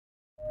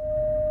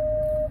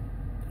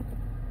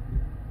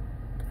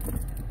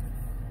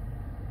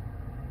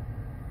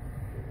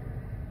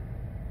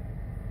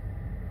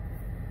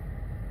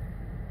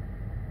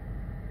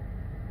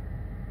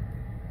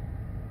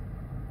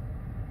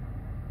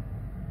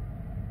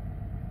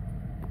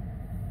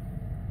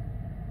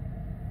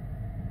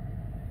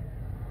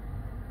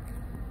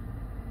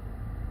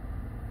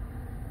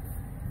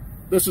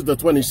This is the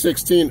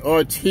 2016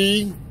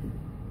 RT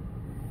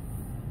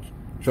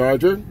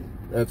Charger.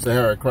 That's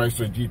Sahara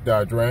Chrysler Jeep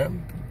Dodge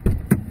Ram.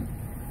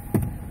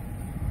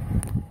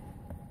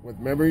 With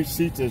memory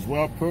seats as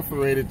well,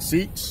 perforated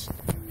seats,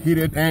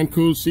 heated and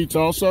cooled seats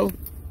also.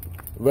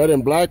 Red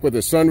and black with a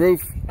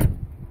sunroof,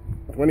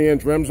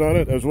 20-inch rims on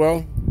it as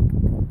well.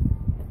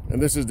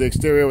 And this is the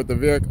exterior with the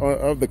vehicle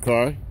of the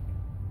car.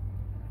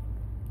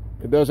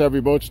 It does have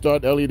remote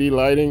start LED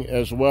lighting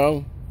as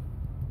well.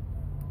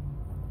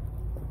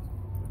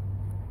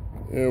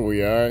 Here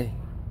we are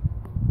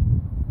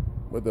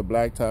with the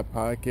blacktop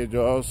package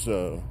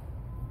also.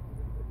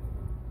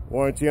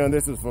 Warranty on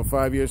this is for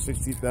 5 years,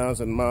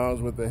 60,000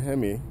 miles with the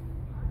HEMI.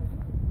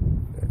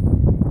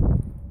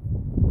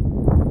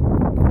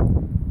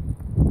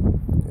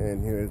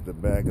 And here's the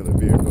back of the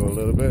vehicle a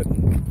little bit.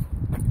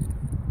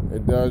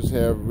 It does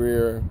have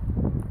rear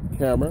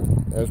camera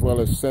as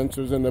well as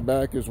sensors in the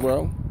back as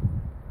well.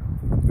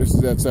 This is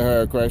that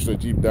Sahara Chrysler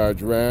Jeep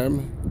Dodge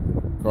Ram.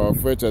 Call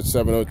Fritz at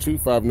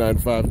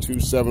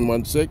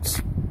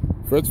 702-595-2716.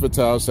 Fritz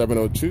Vital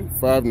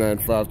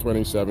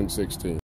 702-595-2716.